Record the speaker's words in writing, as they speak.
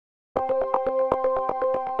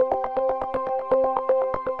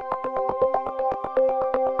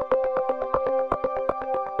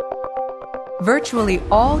Virtually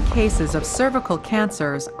all cases of cervical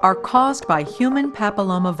cancers are caused by human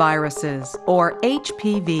papilloma viruses, or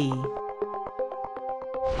HPV.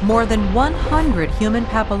 More than 100 human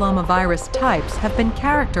papilloma virus types have been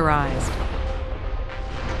characterized.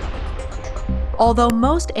 Although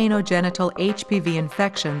most anogenital HPV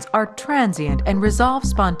infections are transient and resolve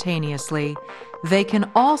spontaneously, they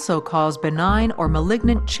can also cause benign or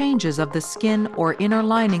malignant changes of the skin or inner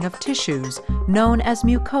lining of tissues, known as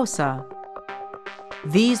mucosa.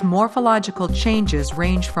 These morphological changes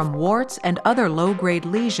range from warts and other low-grade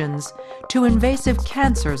lesions to invasive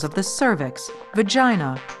cancers of the cervix,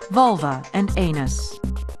 vagina, vulva, and anus.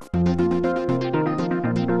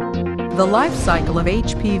 The life cycle of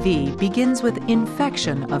HPV begins with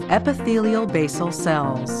infection of epithelial basal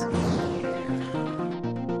cells.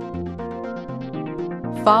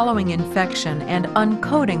 Following infection and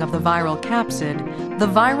uncoating of the viral capsid, the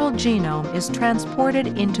viral genome is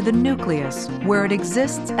transported into the nucleus, where it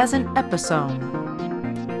exists as an episome.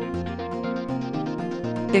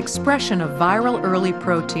 Expression of viral early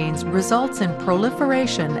proteins results in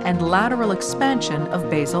proliferation and lateral expansion of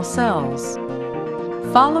basal cells.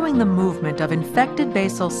 Following the movement of infected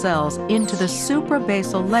basal cells into the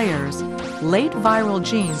suprabasal layers, late viral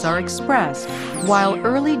genes are expressed, while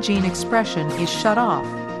early gene expression is shut off,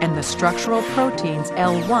 and the structural proteins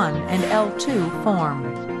L1 and L2 form.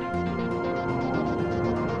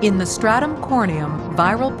 In the stratum corneum,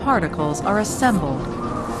 viral particles are assembled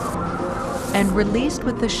and released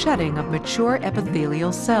with the shedding of mature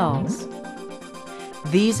epithelial cells.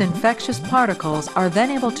 These infectious particles are then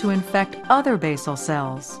able to infect other basal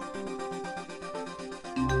cells.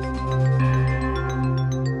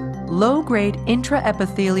 Low-grade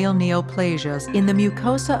intraepithelial neoplasias in the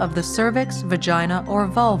mucosa of the cervix, vagina, or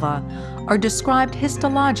vulva are described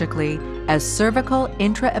histologically as cervical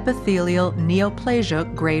intraepithelial neoplasia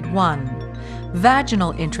grade 1,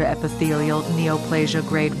 vaginal intraepithelial neoplasia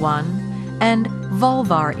grade 1, and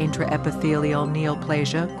vulvar intraepithelial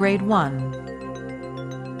neoplasia grade 1.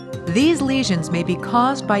 These lesions may be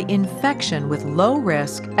caused by infection with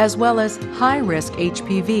low-risk as well as high-risk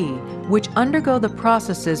HPV, which undergo the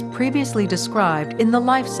processes previously described in the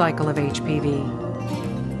life cycle of HPV.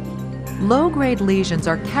 Low-grade lesions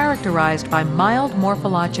are characterized by mild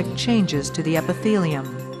morphologic changes to the epithelium.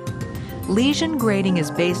 Lesion grading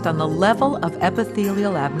is based on the level of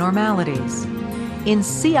epithelial abnormalities. In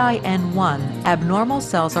CIN1, abnormal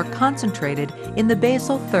cells are concentrated in the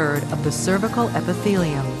basal third of the cervical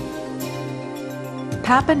epithelium.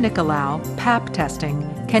 Papa-Nicolau (PAP) testing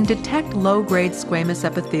can detect low-grade squamous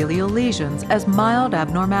epithelial lesions as mild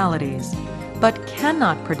abnormalities, but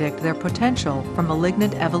cannot predict their potential for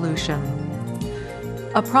malignant evolution.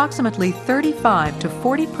 Approximately 35 to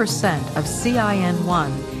 40% of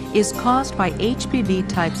CIN1 is caused by HPV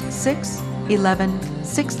types 6, 11,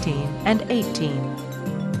 16, and 18.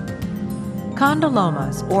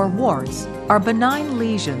 Condylomas, or warts, are benign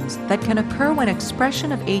lesions that can occur when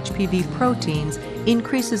expression of HPV proteins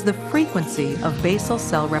increases the frequency of basal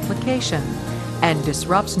cell replication and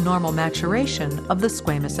disrupts normal maturation of the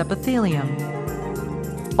squamous epithelium.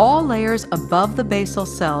 All layers above the basal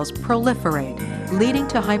cells proliferate, leading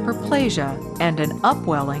to hyperplasia and an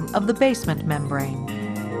upwelling of the basement membrane.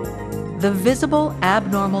 The visible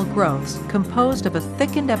abnormal growths composed of a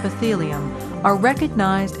thickened epithelium are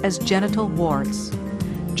recognized as genital warts.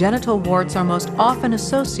 Genital warts are most often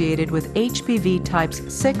associated with HPV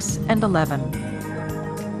types 6 and 11.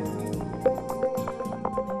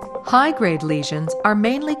 High-grade lesions are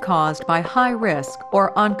mainly caused by high-risk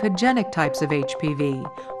or oncogenic types of HPV,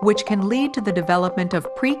 which can lead to the development of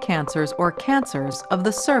precancers or cancers of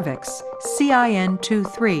the cervix,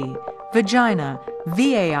 CIN23, vagina,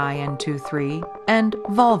 VAIN23, and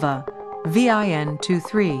vulva,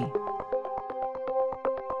 VIN23.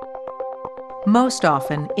 Most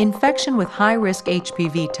often, infection with high-risk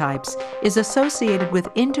HPV types is associated with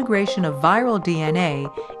integration of viral DNA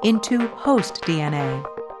into host DNA.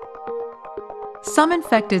 Some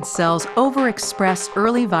infected cells overexpress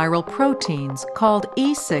early viral proteins called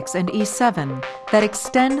E6 and E7 that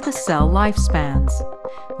extend the cell lifespans.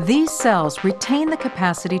 These cells retain the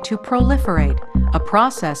capacity to proliferate, a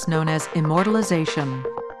process known as immortalization.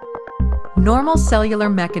 Normal cellular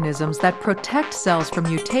mechanisms that protect cells from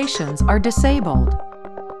mutations are disabled.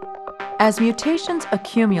 As mutations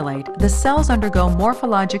accumulate, the cells undergo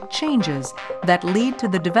morphologic changes that lead to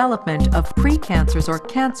the development of precancers or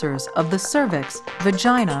cancers of the cervix,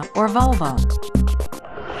 vagina, or vulva.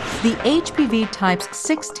 The HPV types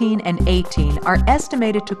 16 and 18 are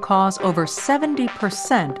estimated to cause over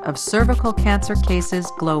 70% of cervical cancer cases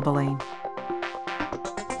globally.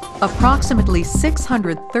 Approximately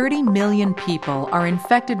 630 million people are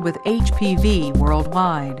infected with HPV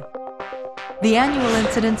worldwide. The annual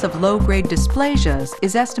incidence of low-grade dysplasias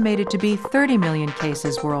is estimated to be 30 million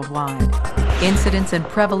cases worldwide. Incidence and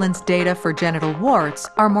prevalence data for genital warts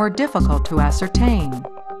are more difficult to ascertain.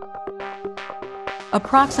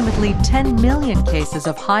 Approximately 10 million cases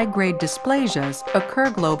of high-grade dysplasias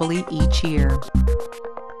occur globally each year.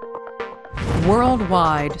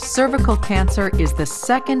 Worldwide, cervical cancer is the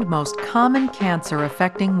second most common cancer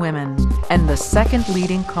affecting women and the second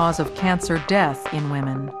leading cause of cancer death in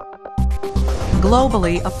women.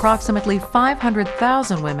 Globally, approximately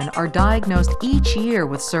 500,000 women are diagnosed each year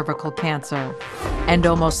with cervical cancer, and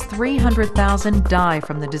almost 300,000 die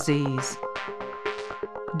from the disease.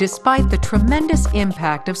 Despite the tremendous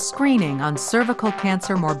impact of screening on cervical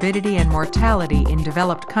cancer morbidity and mortality in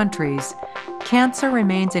developed countries, cancer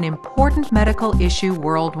remains an important medical issue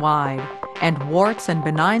worldwide, and warts and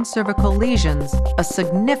benign cervical lesions a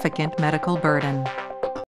significant medical burden.